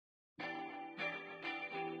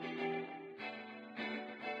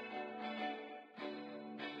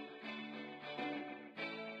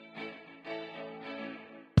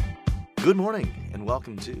Good morning and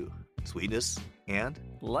welcome to Sweetness and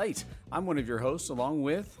Light. I'm one of your hosts, along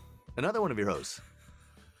with. another one of your hosts.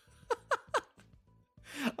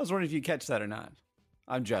 I was wondering if you catch that or not.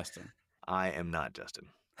 I'm Justin. I am not Justin.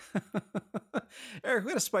 Eric,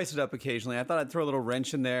 we got to spice it up occasionally. I thought I'd throw a little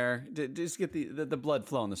wrench in there to just get the blood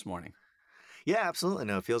flowing this morning. Yeah, absolutely.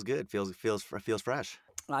 No, it feels good. Feels fresh.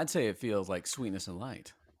 I'd say it feels like sweetness and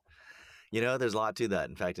light. You know, there's a lot to that.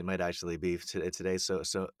 In fact, it might actually be today so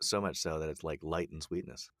much so that it's like light and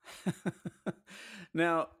sweetness.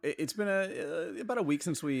 Now, it's been about a week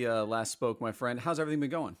since we last spoke, my friend. How's everything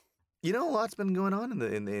been going? You know, a lot's been going on in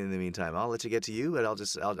the meantime. I'll let you get to you, but I'll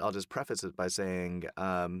just preface it by saying,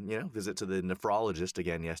 visit to the nephrologist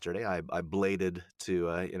again yesterday. I bladed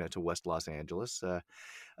to West Los Angeles,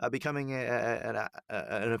 becoming an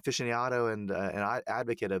aficionado and an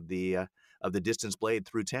advocate of the distance blade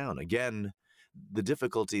through town. Again, the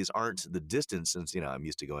difficulties aren't the distance, since I'm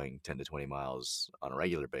used to going 10 to 20 miles on a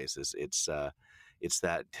regular basis. It's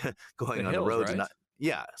that going on the roads, right?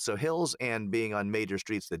 So hills and being on major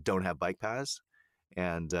streets that don't have bike paths,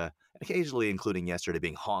 and occasionally, including yesterday,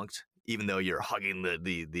 being honked. Even though you're hugging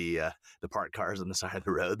the parked cars on the side of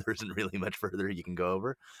the road, there isn't really much further you can go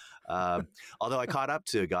over. Although I caught up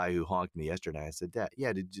to a guy who honked me yesterday. I said,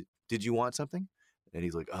 "Yeah, did you want something?" And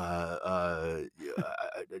he's like, I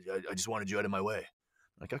just wanted you out of my way."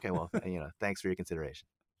 I'm like, "Okay, well, thanks for your consideration."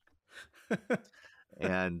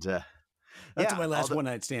 And That's what my last one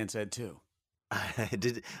night stand said too. I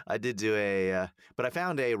did do but I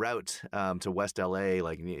found a route to West LA,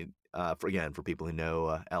 for people who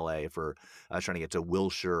know LA, for trying to get to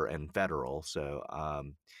Wilshire and Federal. So,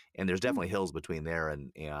 and there's definitely hills between there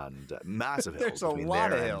and massive hills. There's a between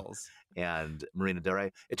lot there of hills. and Marina Del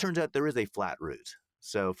Rey. It turns out there is a flat route.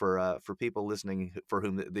 So for people listening, for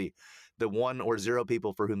whom the one or zero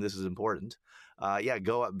people for whom this is important,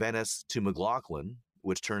 go up Venice to McLaughlin,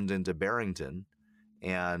 which turns into Barrington,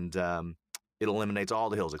 and it eliminates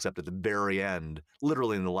all the hills except at the very end,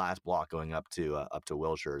 literally in the last block going up to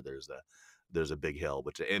Wilshire. There's a big hill,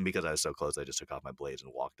 and because I was so close, I just took off my blades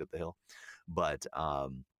and walked up the hill. But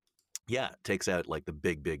it takes out like the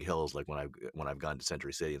big hills, like when I've gone to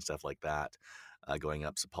Century City and stuff like that, going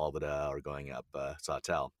up Sepulveda or going up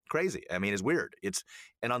Sawtell. Crazy. I mean, it's weird.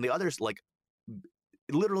 And on the others, like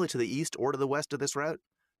literally to the east or to the west of this route,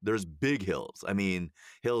 there's big hills. I mean,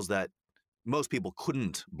 hills that most people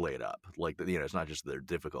couldn't blade up. Like, it's not just that they're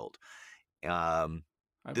difficult.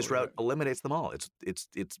 This route eliminates them all.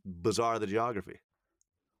 It's bizarre, the geography.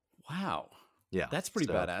 Wow. Yeah, that's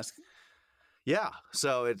pretty badass. Yeah.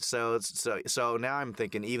 So now I'm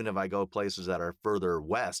thinking, even if I go places that are further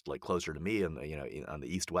west, like closer to me, and on the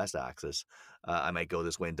east-west axis, I might go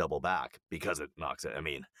this way and double back because it knocks it. I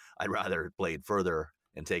mean, I'd rather blade further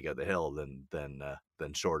and take out the hill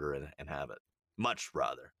than shorter and have it. Much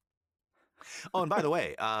rather. Oh, and by the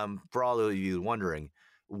way, for all of you wondering,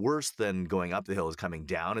 worse than going up the hill is coming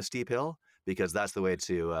down a steep hill, because that's the way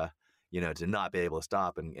to not be able to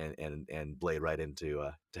stop and blade right into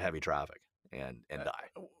to heavy traffic and die.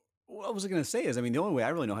 What I was going to say is, I mean, the only way I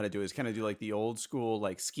really know how to do it is kind of do like the old school,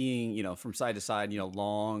 like skiing, from side to side,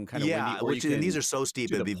 long kind of windy. And these are so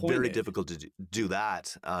steep, it'd be very difficult to do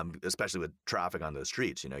that, especially with traffic on the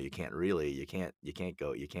streets. You can't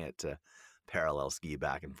parallel ski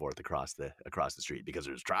back and forth across the street because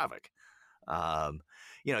there's traffic.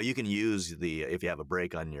 You can use if you have a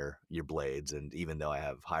brake on your blades, and even though I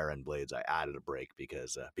have higher end blades, I added a brake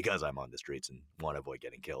because I'm on the streets and want to avoid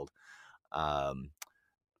getting killed.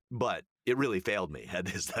 But it really failed me at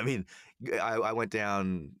this. I mean, I went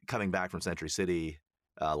down coming back from Century City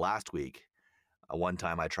last week. One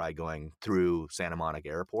time I tried going through Santa Monica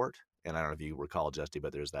Airport. And I don't know if you recall, Justy,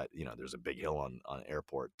 but there's that, there's a big hill on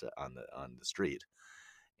airport on the street.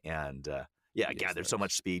 And there's so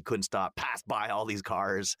much speed, couldn't stop, passed by all these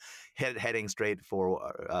cars, heading straight for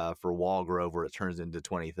Walgrove, where it turns into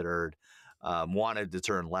 23rd. Wanted to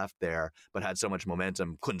turn left there, but had so much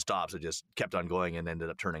momentum, couldn't stop, so just kept on going and ended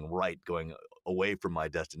up turning right, going away from my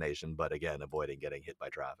destination, but again, avoiding getting hit by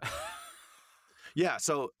traffic. Yeah,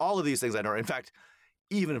 so all of these things I know. In fact,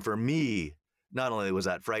 even for me, not only was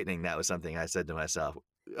that frightening, that was something I said to myself,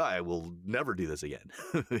 I will never do this again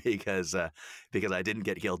because I didn't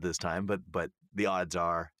get killed this time. But the odds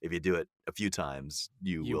are, if you do it a few times,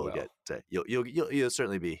 you will get you'll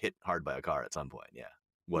certainly be hit hard by a car at some point. Yeah,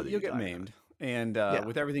 you'll get maimed. And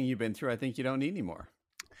with everything you've been through, I think you don't need any more.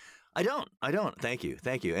 I don't. Thank you.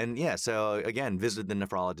 And yeah, so again, visited the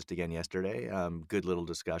nephrologist again yesterday. Good little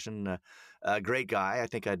discussion. Great guy. I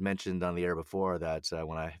think I'd mentioned on the air before that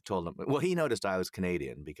when I told him, well, he noticed I was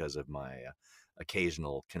Canadian because of my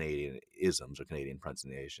occasional Canadian isms or Canadian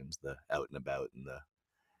pronunciations, the out and about and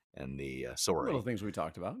the Little sorry. things we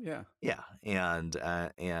talked about. Yeah. Yeah, and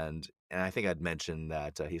I think I'd mentioned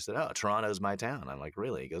that he said, "Oh, Toronto's my town." I'm like,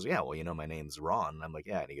 "Really?" He goes, "Yeah, well, my name's Ron." And I'm like,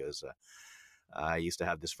 "Yeah." And he goes, "I used to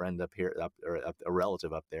have this friend up here, a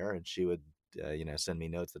relative up there, and she would, send me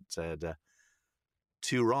notes that said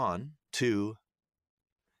to Ron, to."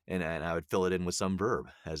 And I would fill it in with some verb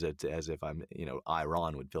as if I'm, I,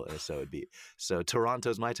 Ron, would fill it. So it'd be, so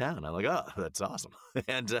Toronto's my town. I'm like, oh, that's awesome.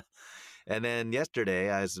 And then yesterday,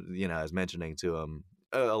 I was mentioning to him,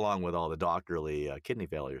 along with all the doctorly kidney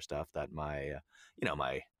failure stuff, that my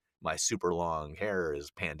super long hair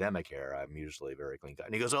is pandemic hair. I'm usually very clean cut.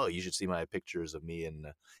 And he goes, "Oh, you should see my pictures of me in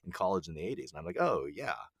college in the '80s." And I'm like, "Oh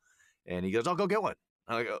yeah." And he goes, "I'll go get one."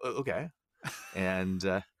 I'm like, "Okay." And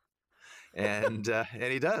and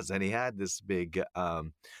he does, and he had this big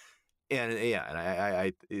and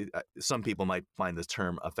yeah, and some people might find this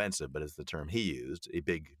term offensive, but it's the term he used, a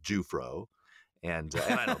big Jewfro, and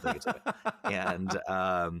I don't think it's and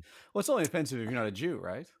well, it's only offensive if you're not a Jew,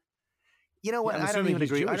 right? You know what? Yeah, I don't even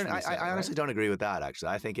agree. I honestly don't agree with that. Actually,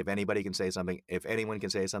 I think if anybody can say something, if anyone can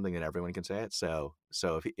say something, then everyone can say it. So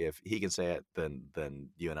if he can say it, then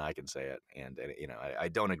you and I can say it. And I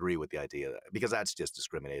don't agree with the idea because that's just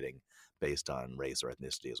discriminating based on race or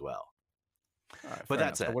ethnicity as well. Right, but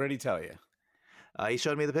that's it. So what did he tell you? He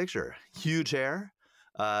showed me the picture. Huge hair.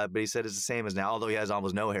 But he said it's the same as now, although he has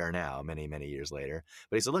almost no hair now, many, many years later.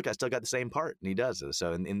 But he said, "Look, I still got the same part," and he does.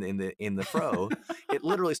 So in the fro, it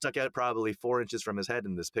literally stuck out probably 4 inches from his head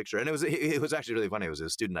in this picture, and it was actually really funny. It was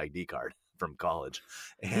his student ID card from college.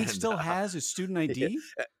 And he still has his student ID.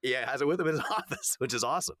 Yeah, has it with him in his office, which is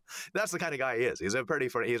awesome. That's the kind of guy he is. He's a pretty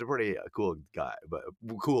cool guy, but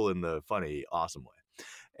cool in the funny, awesome way.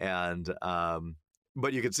 And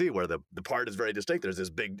but you can see where the part is very distinct. There's this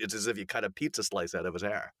big, it's as if you cut a pizza slice out of his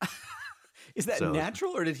hair. Is that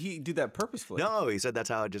natural, or did he do that purposefully? No, he said that's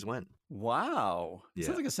how it just went. Wow. Yeah.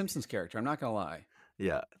 Sounds like a Simpsons character. I'm not going to lie.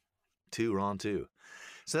 Yeah. Ron 2.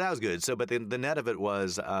 So that was good. So, but the net of it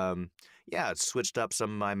was, it switched up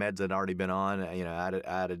some of my meds that had already been on,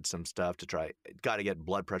 added some stuff to try, got to get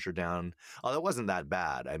blood pressure down. Although it wasn't that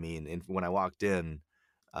bad. I mean, when I walked in,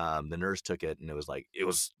 the nurse took it and it was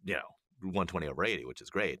 120 over 80, which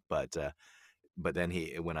is great. But then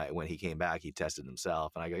when he came back, he tested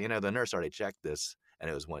himself, and I go, the nurse already checked this, and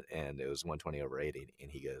it was 120 over 80,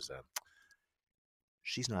 and he goes,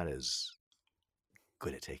 she's not as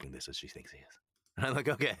good at taking this as she thinks he is. And I'm like,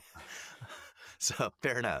 okay. So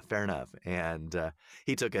fair enough. And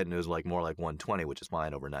he took it, and it was more like 120, which is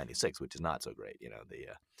fine, over 96, which is not so great.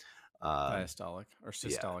 Diastolic or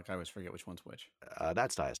systolic. Yeah. I always forget which one's which.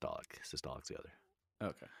 That's diastolic. Systolic's the other.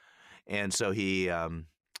 Okay. And so he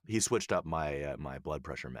switched up my my blood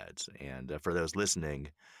pressure meds. And for those listening,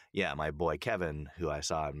 my boy Kevin, who I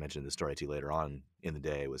saw and mentioned the story to you later on in the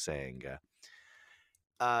day, was saying,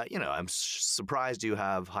 I'm surprised you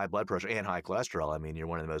have high blood pressure and high cholesterol. I mean, you're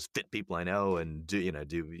one of the most fit people I know, and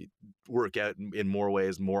do work out in more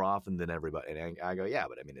ways more often than everybody. And I go, yeah,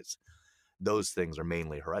 but I mean, those things are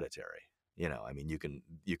mainly hereditary. I mean, you can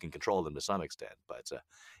control them to some extent, but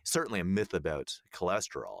certainly a myth about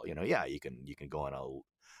cholesterol. You can go on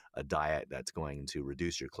a diet that's going to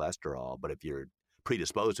reduce your cholesterol, but if you're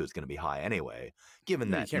predisposed to it, it's going to be high anyway. Given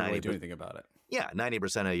that you can't really do anything about it. Yeah,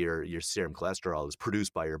 90% of your serum cholesterol is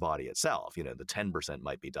produced by your body itself. The 10%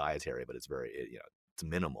 might be dietary, but it's it's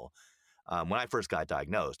minimal. When I first got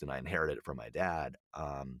diagnosed and I inherited it from my dad,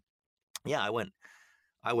 I went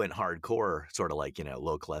hardcore, sort of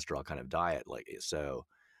low cholesterol kind of diet.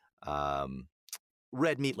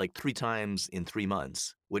 Red meat 3 times in 3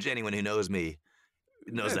 months, which anyone who knows me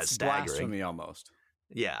knows that's staggering. Blasphemy almost.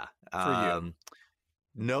 Yeah. For you.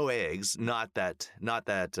 No eggs, not that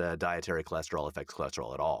dietary cholesterol affects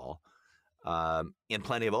cholesterol at all. And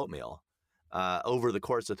plenty of oatmeal over the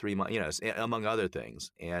course of 3 months, among other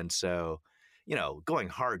things. And so, going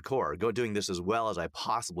hardcore, doing this as well as I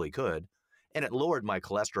possibly could. And it lowered my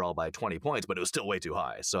cholesterol by 20 points, but it was still way too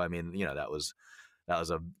high. So, I mean, that was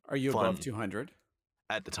a Are you above 200?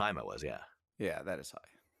 At the time I was, yeah. Yeah, that is high.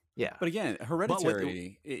 Yeah. But again,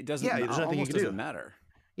 hereditary, it doesn't, there's nothing you can do. Matter.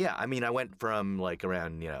 Yeah, I mean, I went from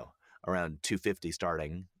around 250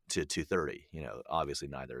 starting to 230. Obviously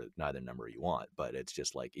neither number you want, but it's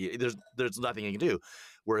just there's nothing you can do.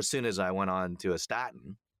 Where as soon as I went on to a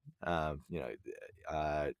statin,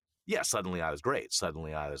 suddenly I was great.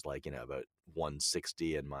 Suddenly I was about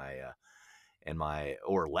 160 in my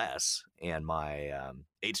or less, and my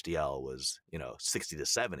HDL was 60 to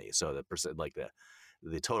 70. So the percent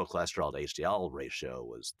the total cholesterol to HDL ratio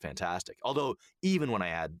was fantastic. Although even when I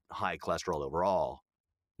had high cholesterol overall,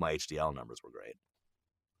 my HDL numbers were great.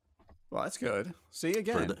 Well, that's good. See,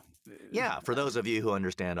 again. For those of you who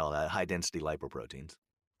understand all that, high density lipoproteins.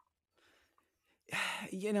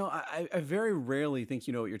 You know, I very rarely think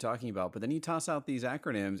you know what you're talking about, but then you toss out these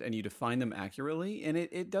acronyms and you define them accurately, and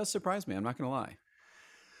it does surprise me. I'm not going to lie.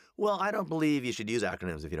 Well, I don't believe you should use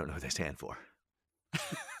acronyms if you don't know what they stand for.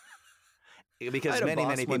 Because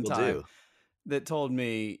many people do. That told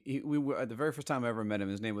me, we were the very first time I ever met him,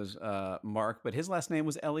 his name was Mark, but his last name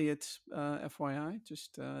was Elliot, FYI,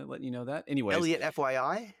 just letting you know that. Anyways. Elliot,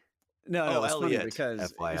 FYI? No, it's Elliot, funny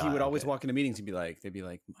because FYI, he would always walk into meetings and they'd be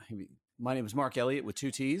like, my name is Mark Elliott with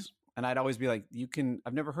 2 T's. And I'd always be like,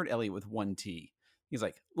 I've never heard Elliot with 1 T. He's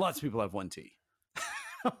like, lots of people have 1 T.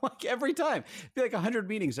 I'm like, every time. It'd be like 100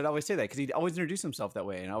 meetings. I'd always say that because he'd always introduce himself that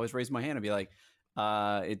way. And I always raise my hand and be like,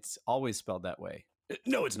 it's always spelled that way.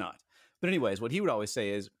 No, it's not. But anyways, what he would always say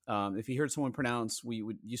is, if he heard someone pronounce, we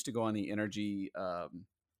used to go on the energy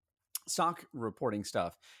stock reporting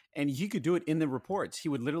stuff, and he could do it in the reports. He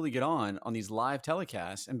would literally get on these live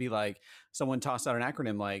telecasts and be like, someone tossed out an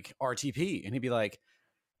acronym like RTP, and he'd be like,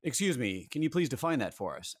 excuse me, can you please define that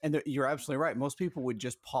for us? And you're absolutely right. Most people would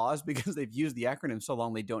just pause because they've used the acronym so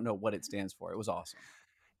long they don't know what it stands for. It was awesome.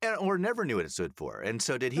 Or never knew what it stood for. And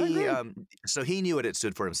so did he. So he knew what it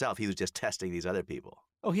stood for himself. He was just testing these other people.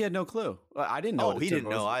 Oh, he had no clue. I didn't know. Oh, he didn't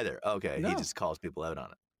know either. Okay, no. He just calls people out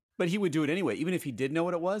on it. But he would do it anyway, even if he did know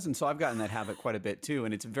what it was. And so I've gotten that habit quite a bit too.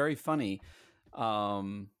 And it's very funny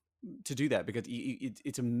to do that because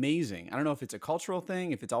it's amazing. I don't know if it's a cultural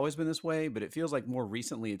thing, if it's always been this way, but it feels like more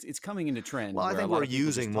recently it's coming into trend. Well, I think we're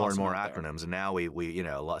using more and more acronyms, and now we you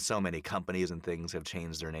know, so many companies and things have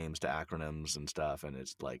changed their names to acronyms and stuff, and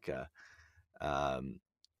it's like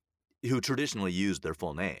who traditionally used their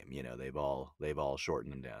full name, you know, they've all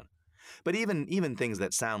shortened them down. But even things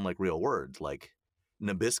that sound like real words, like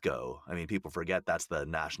Nabisco. I mean, people forget that's the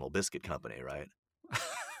National Biscuit Company, right?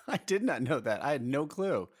 I did not know that. I had no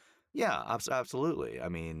clue. Yeah, absolutely. I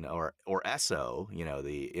mean, or Esso, you know,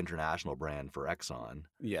 the international brand for Exxon.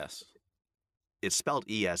 Yes, it's spelled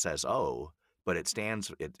ESSO, but it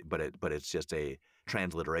stands but it's just a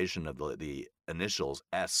transliteration of the initials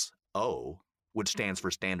SO, which stands for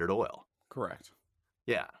Standard Oil. Correct.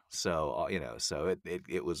 Yeah. So you know, so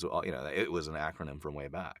it was, you know, it was an acronym from way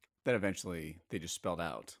back. That eventually they just spelled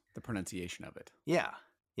out the pronunciation of it. Yeah.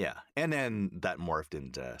 Yeah. And then that morphed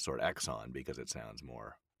into sort of Exxon because it sounds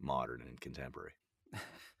more modern and contemporary.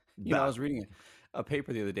 You know, I was reading a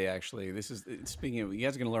paper the other day, actually. This is, speaking of, you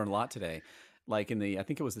guys are going to learn a lot today. Like in I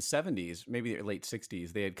think it was the 70s, maybe the late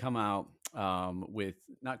 60s, they had come out with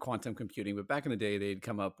not quantum computing, but back in the day, they had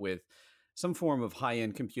come up with some form of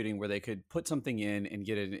high-end computing where they could put something in and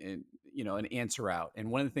get an answer out. And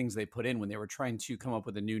one of the things they put in when they were trying to come up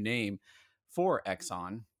with a new name for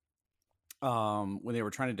Exxon, when they were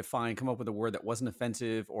trying to come up with a word that wasn't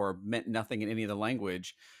offensive or meant nothing in any of the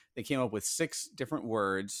language, they came up with 6 different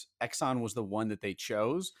words. Exxon was the one that they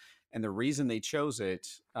chose. And the reason they chose it,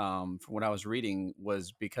 from what I was reading,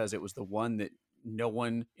 was because it was the one that no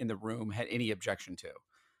one in the room had any objection to.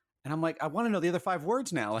 And I'm like, I want to know the other 5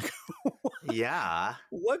 words now. Like, yeah,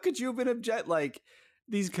 what could you have been like?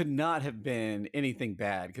 These could not have been anything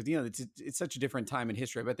bad because, you know, it's such a different time in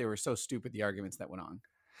history. I bet they were so stupid, the arguments that went on.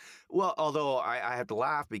 Well, although I have to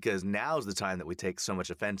laugh because now's the time that we take so much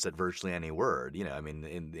offense at virtually any word. You know, I mean,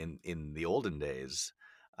 in the olden days,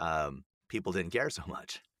 people didn't care so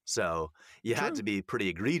much. So you had to be pretty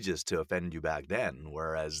egregious to offend you back then.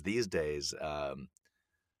 Whereas these days,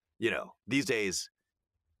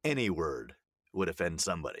 any word would offend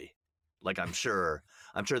somebody. Like I'm sure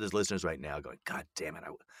there's listeners right now going, God damn it,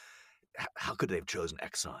 how could they have chosen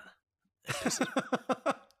Exxon?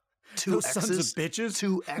 2 Those X's, sons of bitches.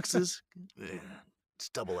 2 X's. It's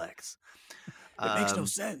double X. It makes no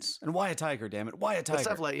sense. And why a tiger? Damn it! Why a tiger?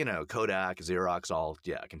 Stuff like, you know, Kodak, Xerox, all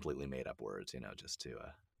completely made up words. You know, just to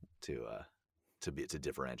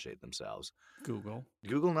differentiate themselves. Google,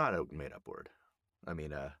 not a made up word. I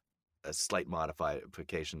mean, a slight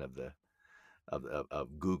modification of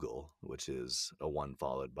Google, which is a 1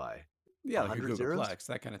 followed by like a Googleplex,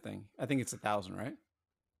 that kind of thing. I think it's 1,000, right?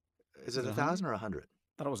 Is it 1,000 or 100?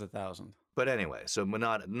 I thought it was 1,000. But anyway, so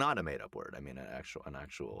not a made up word. I mean, an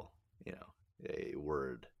actual, you know, a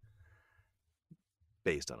word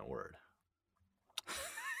based on a word.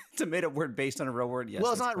 It's a made up word based on a real word. Yes.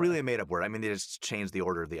 Well, it's not really a made up word. I mean, they just changed the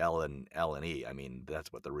order of the L and E. I mean,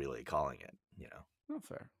 that's what they're really calling it. You know. Oh,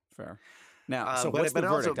 fair. Now, so what's the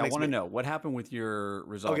verdict? I want to know what happened with your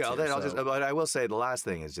results. Okay, but I will say the last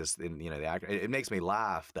thing is just it makes me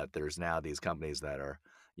laugh that there's now these companies that are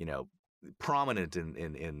prominent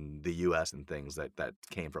in the U.S. and things that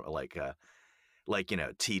came from like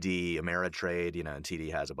TD Ameritrade, and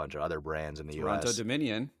TD has a bunch of other brands in the U.S. Toronto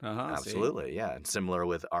Dominion, absolutely, yeah, and similar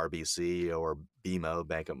with RBC or BMO,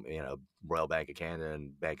 Royal Bank of Canada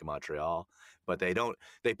and Bank of Montreal, but they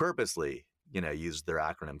purposely use their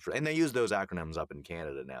acronym and they use those acronyms up in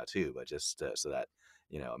Canada now too, but just so that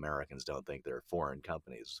Americans don't think they're foreign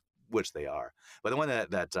companies, which they are. But the one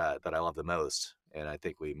that I love the most, and I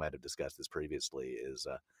think we might have discussed this previously, is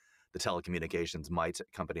the telecommunications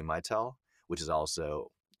company Mitel, which is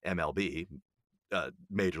also MLB,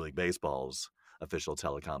 Major League Baseball's official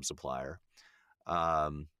telecom supplier.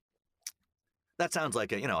 That sounds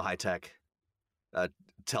like a high tech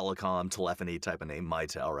telephony type of name,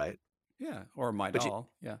 Mitel, right? Yeah, or Mitel,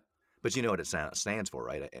 yeah. But you know what it stands for,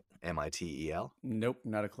 right? MITEL? Nope,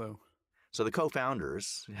 not a clue. So the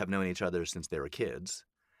co-founders have known each other since they were kids,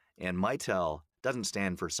 and Mitel doesn't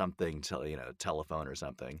stand for something telephone or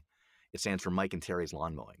something. It stands for Mike and Terry's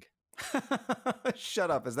Lawn Mowing.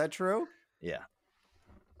 Shut up! Is that true? Yeah.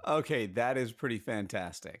 Okay, that is pretty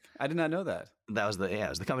fantastic. I did not know that. That was it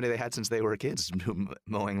was the company they had since they were kids,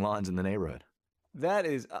 mowing lawns in the neighborhood. That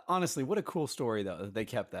is honestly, what a cool story though. They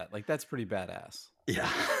kept that. Like, that's pretty badass. Yeah.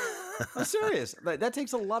 I'm serious. That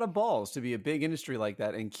takes a lot of balls to be a big industry like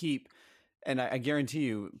that and keep. And I guarantee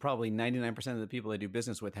you, probably 99% of the people I do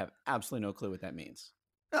business with have absolutely no clue what that means.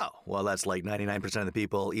 Oh, well, that's like 99% of the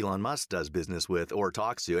people Elon Musk does business with or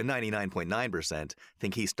talks to, and 99.9%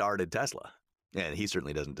 think he started Tesla. And he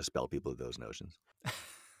certainly doesn't dispel people with those notions.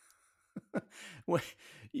 Wait,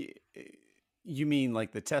 you mean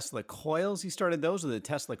like the Tesla coils? He started those, or the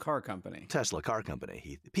Tesla car company? Tesla car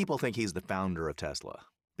company. People think he's the founder of Tesla,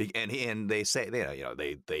 and they say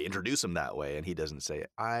they introduce him that way, and he doesn't say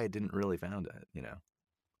I didn't really found it.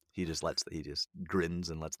 He just grins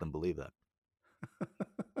and lets them believe that.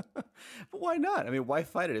 But why not? I mean, why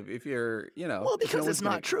fight it if you're Well, because it's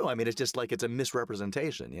not true. I mean, it's just like it's a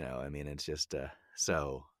misrepresentation. I mean, it's just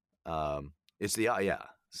so it's the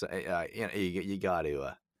So you got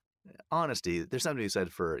to. Honesty, there's something to be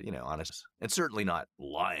said for, honest, and certainly not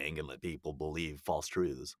lying and let people believe false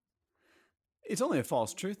truths. It's only a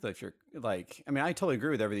false truth though, if you're like, I mean, I totally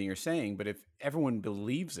agree with everything you're saying, but if everyone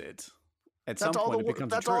believes it, at some point it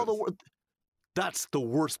becomes a truth. That's the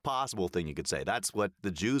worst possible thing you could say. That's what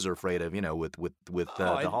the Jews are afraid of, with the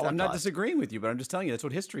Holocaust. I'm not disagreeing with you, but I'm just telling you that's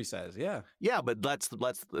what history says. Yeah. Yeah, but that's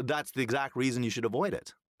the exact reason you should avoid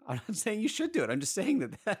it. I'm not saying you should do it. I'm just saying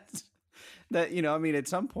that I mean, at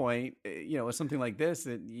some point, with something like this,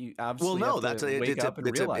 that you absolutely have to wake up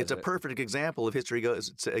and realize it's a perfect example of history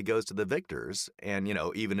goes to the victors, and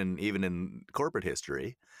even in corporate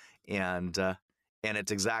history, and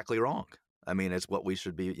it's exactly wrong. I mean, it's what we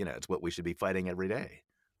should be, it's what we should be fighting every day.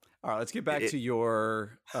 All right, let's get back to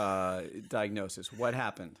your diagnosis. What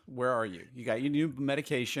happened? Where are you? You got your new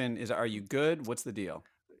medication. Are you good? What's the deal?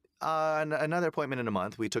 Another appointment in a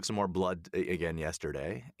month. We took some more blood again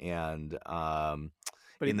yesterday, and but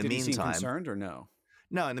in the meantime, he seem concerned or no?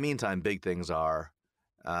 No. In the meantime, big things are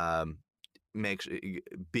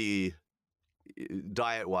be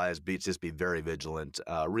diet wise. Just be very vigilant.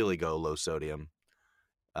 Really go low sodium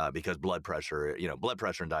because blood pressure.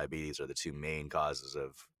 And diabetes are the two main causes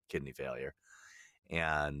of kidney failure,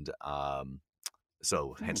 and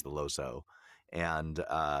so hence the low so and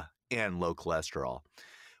low cholesterol.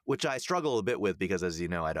 Which I struggle a bit with because, as you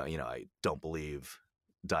know, I don't believe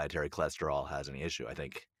dietary cholesterol has any issue. I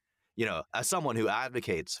think, as someone who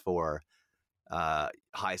advocates for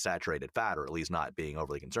high saturated fat, or at least not being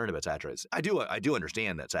overly concerned about saturated, I do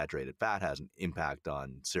understand that saturated fat has an impact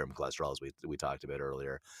on serum cholesterol, as we talked about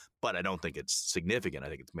earlier, but I don't think it's significant. I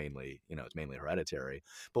think it's mainly hereditary.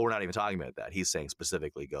 But we're not even talking about that. He's saying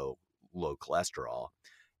specifically go low cholesterol,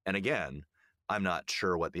 and again, I'm not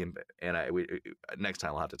sure what next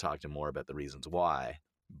time I'll have to talk to him more about the reasons why,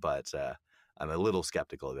 but I'm a little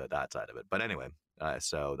skeptical about that side of it. But anyway,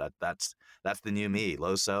 so that's the new me,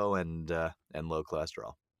 low so and low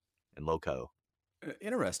cholesterol and low co.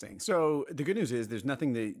 Interesting. So the good news is there's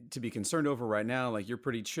nothing to be concerned over right now. Like, you're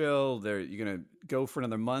pretty chill. You're gonna go for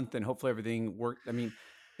another month and hopefully everything worked. I mean,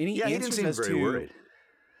 any answers he didn't seem very worried.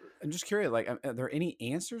 I'm just curious, like, are there any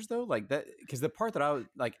answers though? Like that, because the part that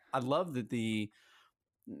I love that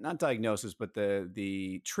not diagnosis, but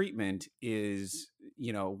the treatment is,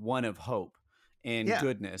 one of hope and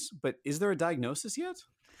goodness. But is there a diagnosis yet?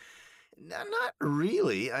 Not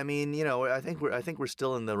really. I mean, I think we're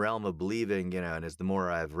still in the realm of believing, and as the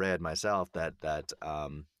more I've read myself, that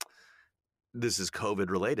this is COVID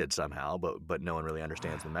related somehow, but no one really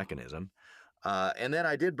understands the mechanism. And then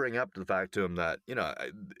I did bring up the fact to him that,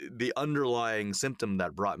 the underlying symptom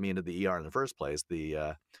that brought me into the ER in the first place,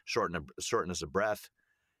 the shortness of breath,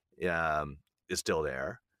 is still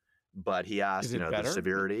there. But he asked, the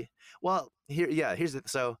severity. Well, here's the,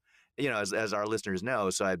 so, as our listeners know,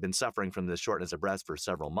 so I've been suffering from this shortness of breath for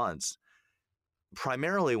several months,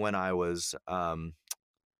 primarily when I was,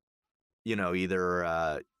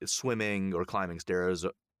 either swimming or climbing stairs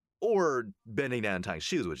or bending down and tying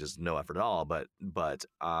shoes, which is no effort at all. But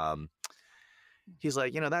he's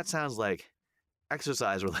like, that sounds like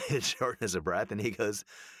exercise-related shortness of breath. And he goes,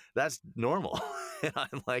 that's normal. And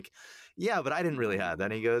I'm like, yeah, but I didn't really have that.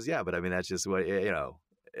 And he goes, yeah, but I mean, that's just what,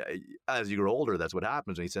 as you grow older, that's what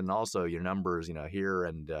happens. And he said, and also your numbers, here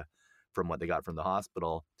and from what they got from the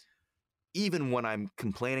hospital, even when I'm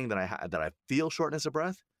complaining that I feel shortness of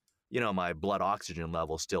breath, my blood oxygen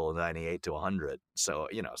level still 98 to 100. So,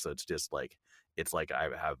 so it's just like, I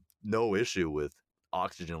have no issue with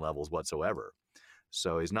oxygen levels whatsoever.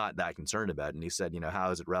 So he's not that concerned about it. And he said,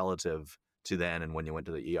 how is it relative to then and when you went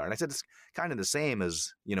to the ER? And I said, it's kind of the same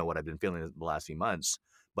as, what I've been feeling the last few months,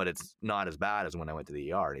 but it's not as bad as when I went to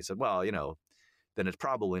the ER. And he said, well, then it's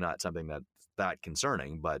probably not something that's that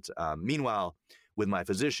concerning. But meanwhile, with my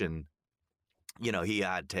physician, he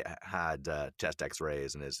had had chest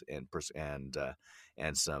X-rays and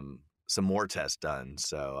some more tests done.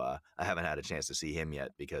 So I haven't had a chance to see him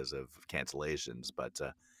yet because of cancellations, but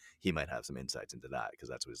he might have some insights into that because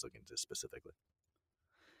that's what he's looking to specifically.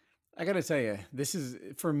 I got to tell you, this is,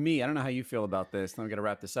 for me, I don't know how you feel about this, and I'm going to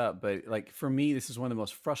wrap this up, but like for me, this is one of the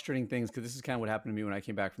most frustrating things because this is kind of what happened to me when I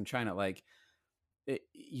came back from China. Like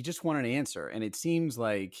you just want an answer. And it seems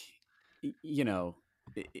like,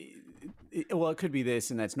 well, it could be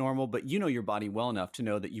this and that's normal, but your body well enough to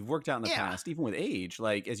know that you've worked out in the past, even with age,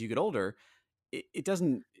 like as you get older, it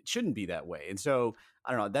shouldn't be that way. And so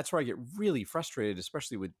I don't know, that's where I get really frustrated,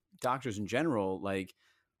 especially with doctors in general. Like,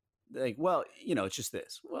 well, it's just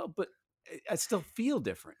this. Well, but I still feel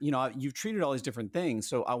different. You've treated all these different things.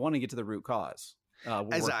 So I want to get to the root cause.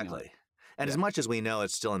 Exactly. And as much as we know,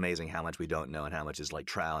 it's still amazing how much we don't know and how much is like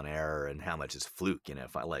trial and error and how much is fluke.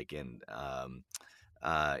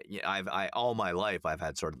 All my life, I've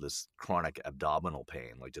had sort of this chronic abdominal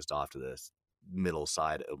pain, like just off to this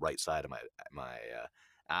right side of my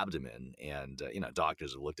abdomen. And,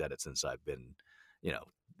 doctors have looked at it since I've been,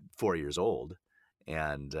 4 years old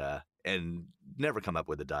and never come up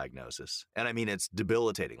with a diagnosis. And I mean, it's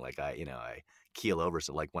debilitating. Like I keel over.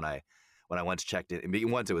 So like when I went to check it,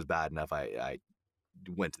 once it was bad enough, I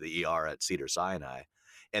went to the ER at Cedars-Sinai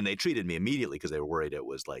and they treated me immediately because they were worried it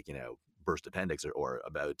was like, burst appendix or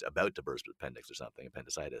about to burst appendix or something,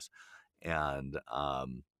 appendicitis. And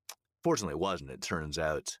fortunately it wasn't. It turns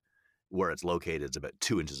out where it's located is about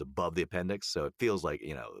 2 inches above the appendix. So it feels like,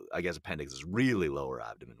 I guess appendix is really lower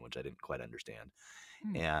abdomen, which I didn't quite understand.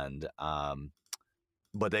 And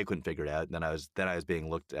but they couldn't figure it out. And then I was being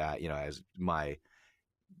looked at, as my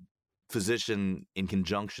physician in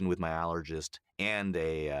conjunction with my allergist and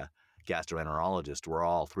a gastroenterologist were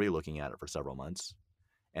all three looking at it for several months.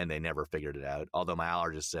 And they never figured it out. Although my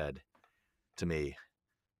allergist said to me,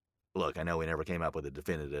 look, I know we never came up with a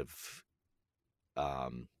definitive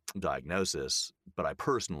diagnosis, but I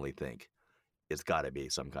personally think it's got to be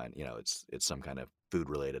some kind, it's some kind of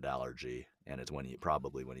food-related allergy. And it's when you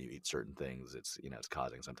eat certain things, it's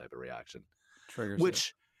causing some type of reaction. Triggers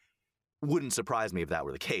which wouldn't surprise me if that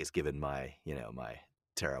were the case, given my, my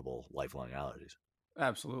terrible lifelong allergies.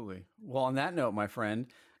 Absolutely. Well, on that note, my friend,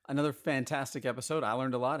 another fantastic episode. I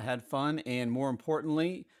learned a lot, had fun, and more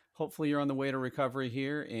importantly, hopefully you're on the way to recovery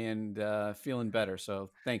here and feeling better. So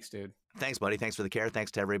thanks, dude. Thanks, buddy. Thanks for the care.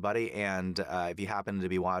 Thanks to everybody. And if you happen to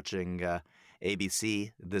be watching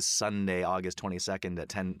ABC this Sunday, August 22nd at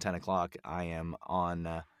 10 o'clock, I am on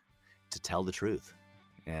To Tell the Truth.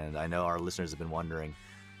 And I know our listeners have been wondering,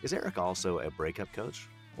 is Eric also a breakup coach?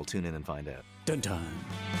 We'll tune in and find out. Dun dun.